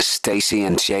Stacey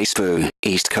and Jay Spoo,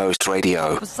 East Coast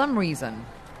Radio. For some reason,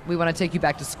 we want to take you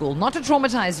back to school. Not to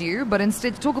traumatize you, but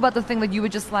instead to talk about the thing that you were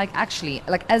just like, actually,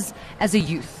 like as a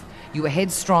youth, you were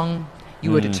headstrong,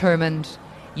 you were determined,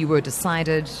 you were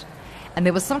decided, and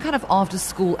there was some kind of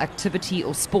after-school activity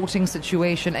or sporting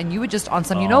situation, and you were just on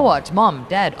some, you know what, mom,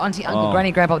 dad, auntie, uncle,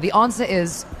 granny, grandpa, the answer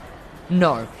is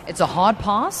no. It's a hard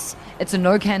pass, it's a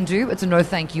no can do, it's a no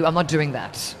thank you, I'm not doing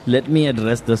that. Let me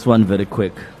address this one very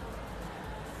quick.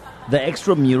 The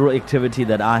extramural activity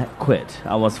that I quit,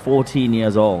 I was 14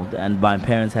 years old, and my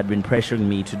parents had been pressuring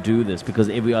me to do this because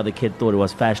every other kid thought it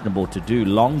was fashionable to do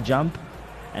long jump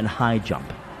and high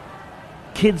jump.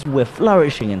 Kids were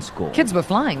flourishing in school. Kids were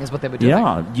flying is what they were doing.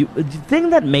 Yeah. The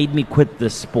thing that made me quit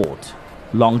this sport,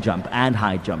 long jump and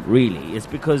high jump, really, is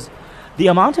because the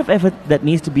amount of effort that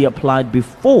needs to be applied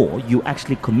before you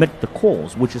actually commit the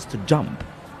cause, which is to jump.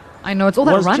 I know, it's all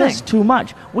that was running. just too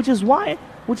much, which is why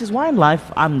in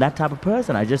life I'm that type of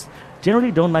person. I just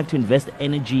generally don't like to invest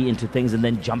energy into things and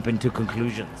then jump into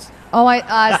conclusions. Oh,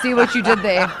 I see what you did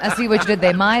there.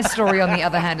 My story, on the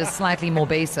other hand, is slightly more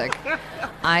basic.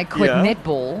 I quit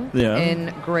netball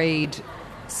in grade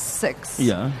 6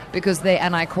 because they,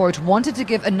 and I quote, wanted to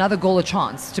give another goal a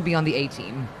chance to be on the A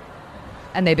team.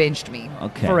 And they benched me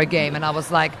for a game. And I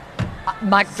was like,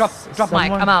 Mike, drop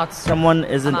Mike, I'm out. Someone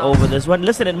isn't over this one.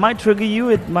 Listen, it might trigger you.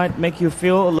 It might make you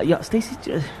feel like, Stacey,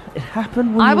 it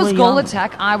happened when I you was were goal young.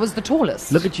 attack. I was the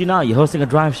tallest. Look at you now. You're hosting a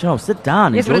drive show. Sit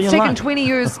down. Yes, Enjoy but it's your taken life. 20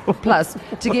 years plus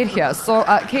to get here. So,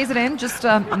 KZN, just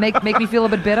make me feel a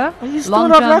bit better. Are you still Long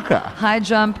not jump, lekker? high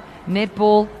jump,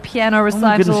 netball, piano my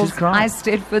goodness, recitals, she's crying. ice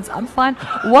Stedfords. I'm fine.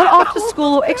 What after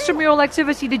school or extramural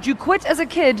activity did you quit as a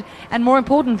kid? And more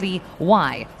importantly,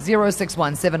 why?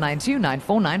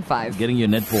 061-792-9495. Getting your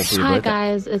netball for your Hi birthday.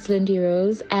 guys, it's Lindy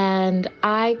Rose, and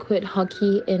I quit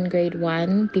hockey in grade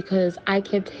 1 because I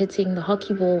kept hitting the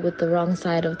hockey ball with the wrong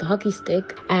side of the hockey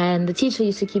stick, and the teacher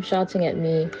used to keep shouting at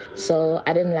me, so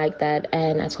I didn't like that,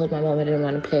 and I told my mom I didn't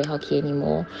want to play hockey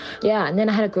anymore. Yeah, and then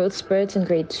I had a growth spurt in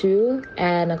grade 2,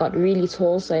 and I got really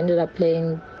tall, so I ended up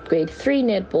playing grade 3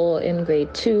 netball in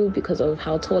grade 2 because of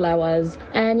how tall I was,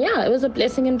 and yeah, it was a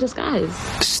blessing in disguise.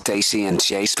 Stacey and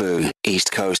Jay Spoo,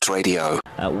 East Coast Radio.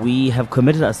 We have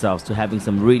committed ourselves to having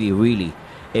some really, really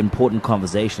important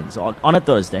conversations on a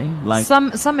Thursday. Like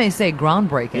Some may say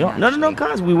groundbreaking. No, actually.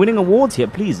 guys, we're winning awards here.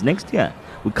 Please, next year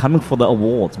we're coming for the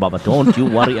awards, Baba. Don't you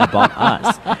worry about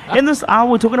us. In this hour,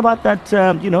 we're talking about that,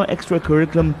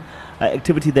 extracurriculum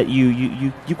activity that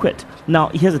you quit. Now,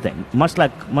 here's the thing. Much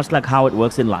like how it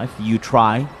works in life, you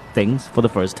try things for the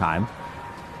first time,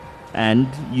 and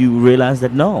you realize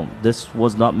that no, this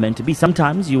was not meant to be.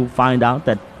 Sometimes you find out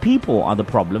that people are the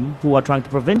problem who are trying to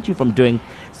prevent you from doing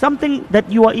something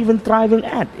that you are even thriving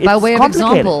at. It's By way of complicated.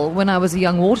 example, when I was a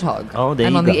young warthog, there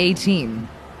and you on go. the A-team,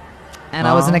 and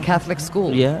I was in a Catholic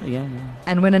school. Yeah.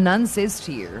 And when a nun says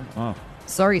to you, Oh.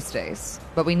 sorry, Stace,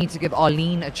 but we need to give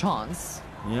Arlene a chance,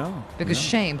 Yeah. because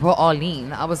shame, poor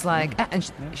Arlene, I was like,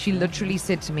 and she literally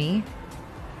said to me,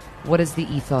 what is the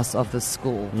ethos of this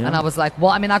school? Yeah. And I was like, well,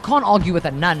 I mean, I can't argue with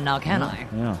a nun now, can I?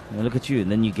 Yeah. Look at you.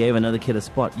 And then you gave another kid a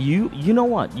spot. You know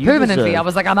what? You Permanently, deserve- I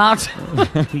was like, I'm out.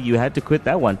 You had to quit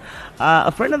that one.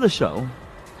 A friend of the show,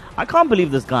 I can't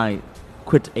believe this guy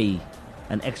quit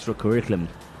an extracurriculum.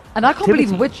 And I can't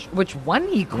activity. believe which one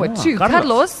he quit Yeah, too. Carlos.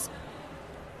 Carlos.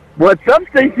 What's up,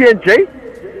 Stacey and Jay?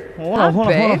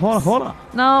 Hold on.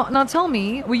 Now tell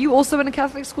me, were you also in a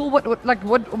Catholic school? What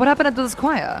happened at this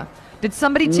choir? Did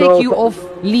somebody take No, you off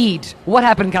lead? What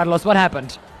happened, Carlos? What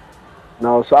happened?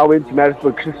 No, so I went to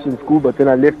Maritzburg Christian School, but then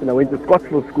I left and I went to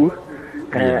Scottsville School,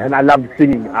 and I loved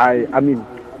singing. I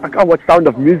can't watch Sound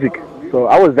of Music, so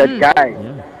I was that guy.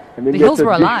 Yeah. And then The there's hills a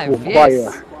were big alive,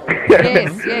 choir.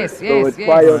 yes. Yes. So at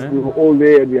choir, we were all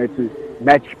there, and we had to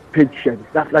match pitch and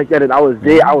stuff like that. And I was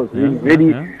there, I was really ready.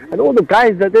 Yeah. And all the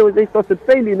guys that they started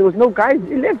failing. There was no guys.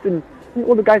 They left, and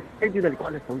all the guys said, "They're like,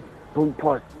 oh, don't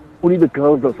pause. Only the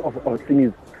girls are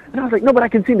singing." And I was like, "No, but I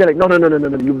can sing." They're like, "No,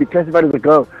 you'll be classified as a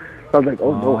girl." So I was like,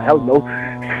 "Oh no, hell no."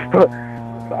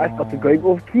 So I started going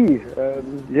off key.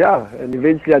 And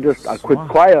eventually I quit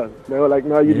choir. They were like,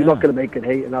 "No, you're not gonna make it,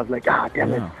 hey." And I was like,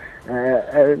 damn it.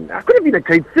 And I could have been a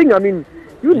great singer. I mean,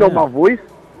 you know my voice.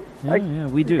 Yeah,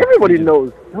 we do. Everybody We do.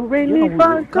 knows. In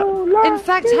In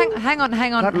fact, hang on.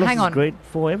 Carlos is great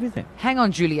for everything. Hang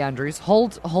on, Julie Andrews.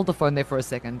 Hold the phone there for a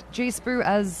second. Jay Spoo,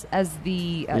 as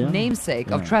the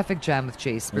namesake of Traffic Jam with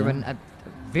Jay Spoo, and a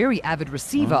very avid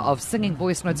receiver of singing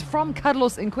voice notes from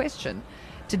Carlos in question,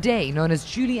 today known as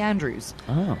Julie Andrews.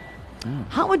 Oh.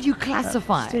 How would you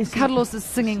classify Stacey, Carlos's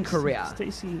singing career?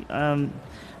 Stacey,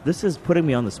 this is putting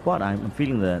me on the spot. I'm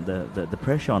feeling the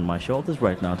pressure on my shoulders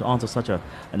right now to answer such an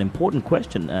important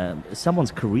question.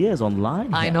 Someone's career is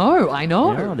online. I here.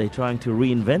 know. Yeah, they're trying to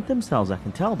reinvent themselves, I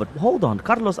can tell. But hold on,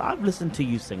 Carlos, I've listened to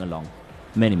you sing along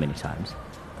many, many times.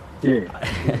 Yeah.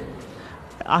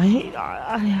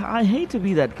 I hate to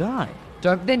be that guy. He's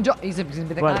going to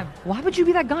be that What? guy. Why would you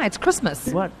be that guy? It's Christmas.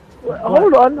 What?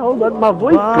 Hold on. My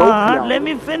voice broke now. Let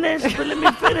me finish.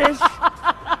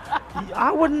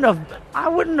 I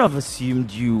wouldn't have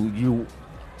assumed you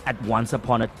at once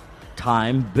upon a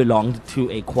time belonged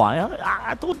to a choir.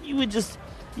 I thought you were just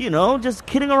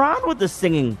kidding around with the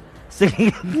singing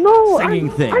thing.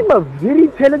 I'm a very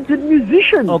talented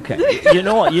musician. Okay. You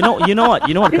know what,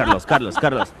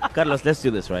 Carlos, let's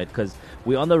do this, right? Because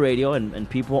we're on the radio and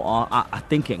people are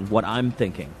thinking what I'm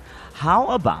thinking. How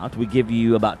about we give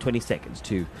you about 20 seconds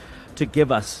to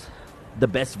give us the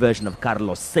best version of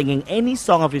Carlos singing any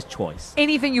song of his choice.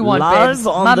 Anything you want, Live babes.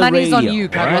 on My the money's on radio, you,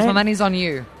 Carlos. right? My money's on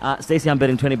you. Stacey, I'm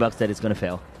betting $20 that it's going to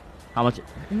fail. How much?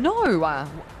 No,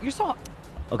 you're so...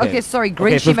 Okay, Okay, sorry,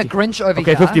 Grinchy 50. McGrinch over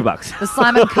Okay, here. $50. The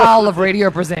Simon Cowell of radio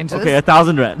presenters. Okay,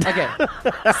 1,000 rand. Okay.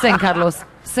 Sing, Carlos.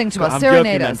 Sing to us. I'm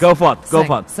Serenade joking, us. man. Go for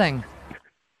it. Sing.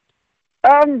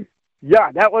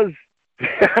 Yeah, that was.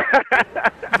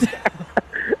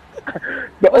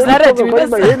 Was that it? The only song in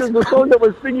my head is the song that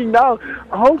we're singing now.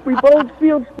 I hope we both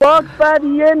feel sparks by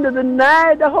the end of the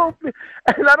night. I hope, and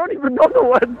I don't even know the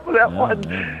words for that one.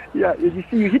 Yeah, you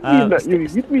see, you hit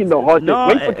me in the heart. No,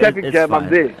 Wait for traffic it's jam. fine. I'm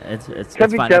there. It's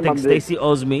Traffic fine. I jam, think I'm there. Stacey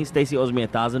owes me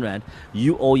 1,000 rand.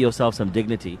 You owe yourself some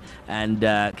dignity. And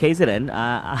KZN,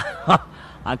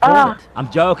 I called it.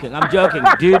 I'm joking,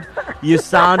 dude. You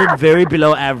sounded very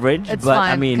below average, It's but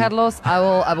fine. I mean, Carlos,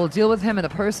 I will deal with him in a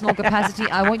personal capacity.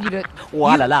 I want you to...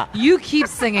 Wa-la-la. You keep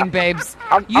singing, babes.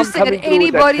 I'm You sing coming at through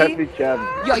with that anybody... traffic jam.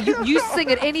 Yeah, you sing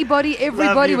at anybody,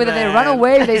 everybody, you, whether they man. run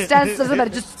away, they stand, doesn't matter.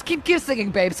 Just keep singing,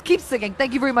 babes. Keep singing.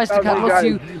 Thank you very much to Okay, Carlos, guys.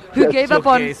 who That's gave your up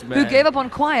on case, who man. gave up on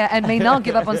choir and may now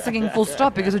give up on singing full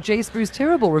stop because of Jay Sprue's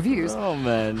terrible reviews. Oh,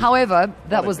 man. However,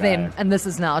 that a was guy. then, and this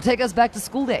is now. Take us back to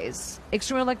school days.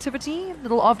 Extramural activity,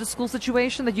 little after-school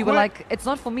situation that you were like, it's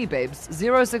not for me, babes.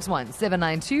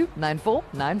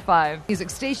 061-792-9495. Music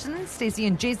station, Stacey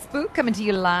and Jay Spoo coming to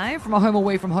you live from a home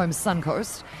away from home,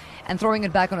 Suncoast, and throwing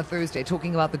it back on a Thursday,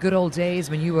 talking about the good old days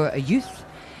when you were a youth,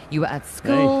 you were at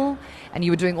school, and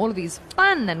you were doing all of these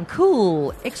fun and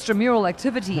cool extramural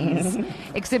activities,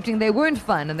 excepting they weren't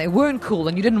fun and they weren't cool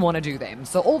and you didn't want to do them.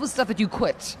 So all the stuff that you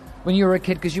quit when you were a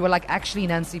kid because you were like, actually,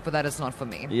 Nancy, for that, it's not for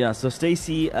me. Yeah, so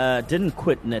Stacey didn't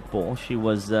quit netball. She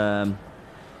was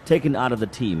taken out of the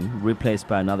team, replaced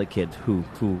by another kid who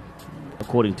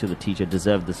according to the teacher,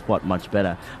 deserved the spot much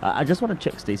better. I just want to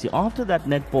check, Stacey, after that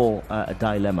netball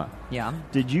dilemma,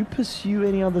 did you pursue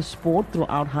any other sport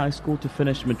throughout high school to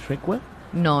finish matric with?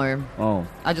 No. Oh.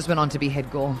 I just went on to be head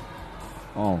girl.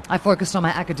 Oh. I focused on my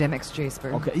academics,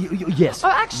 Jasper. Okay, yes. Oh,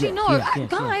 actually, Yes, no. yes,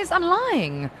 Guys, I'm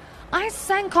lying. I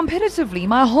sang competitively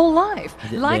my whole life.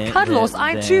 Like Carlos,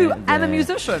 I too am a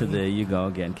musician. There you go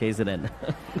again, KZN.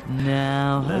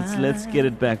 Now let's get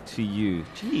it back to you.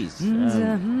 Jeez.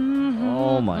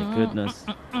 Oh my goodness.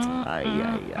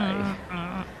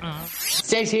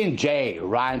 Stacey and Jay,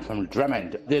 Ryan from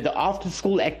Drummond. The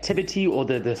after-school activity or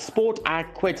the sport I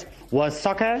quit was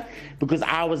soccer because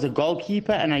I was a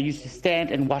goalkeeper and I used to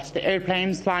stand and watch the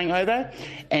airplanes flying over.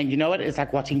 And you know what? It's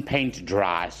like watching paint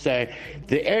dry. So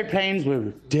the airplanes were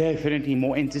definitely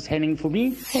more entertaining for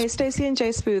me. Hey, Stacey and Jay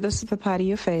Spoo, this is Papati,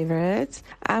 your favorite.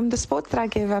 The sport that I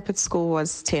gave up at school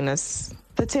was tennis.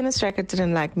 The tennis racket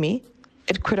didn't like me.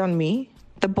 It quit on me.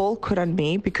 The ball quit on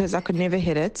me because I could never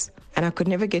hit it and I could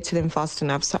never get to them fast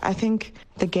enough. So I think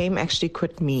the game actually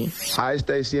quit me. Hi,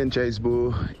 Stacey and Jay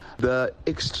Spoo. The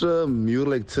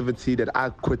extramural activity that I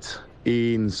quit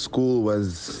in school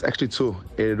was actually two.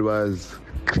 It was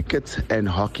cricket and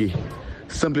hockey.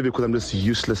 Simply because I'm just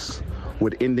useless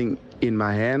with ending in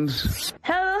my hands.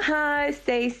 Hello, hi,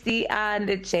 Stacey and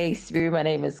Jay Spoo. My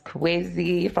name is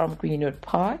Kwezi from Greenwood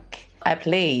Park. I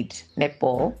played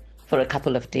netball for a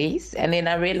couple of days and then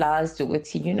I realized,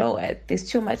 you know what, there's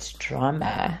too much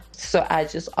drama. So I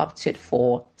just opted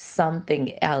for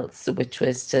something else, which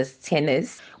was just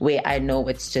tennis, where I know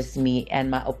it's just me and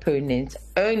my opponent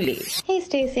only. Hey,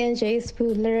 Stacey and Jay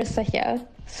Spoo, Larissa here.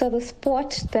 So the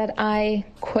sport that I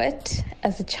quit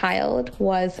as a child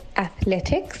was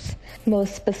athletics,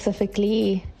 most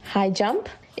specifically high jump.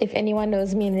 If anyone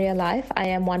knows me in real life, I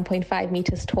am 1.5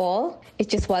 meters tall.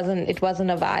 It wasn't a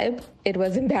vibe. It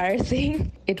was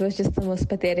embarrassing. It was just the most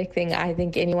pathetic thing I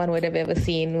think anyone would have ever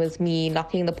seen, was me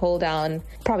knocking the pole down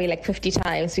probably like 50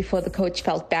 times before the coach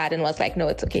felt bad and was like, no,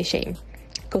 it's okay, Shane.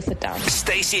 Go sit down.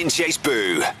 Stacey and Chase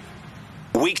Boo.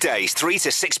 Weekdays 3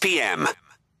 to 6 p.m.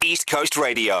 East Coast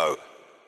Radio.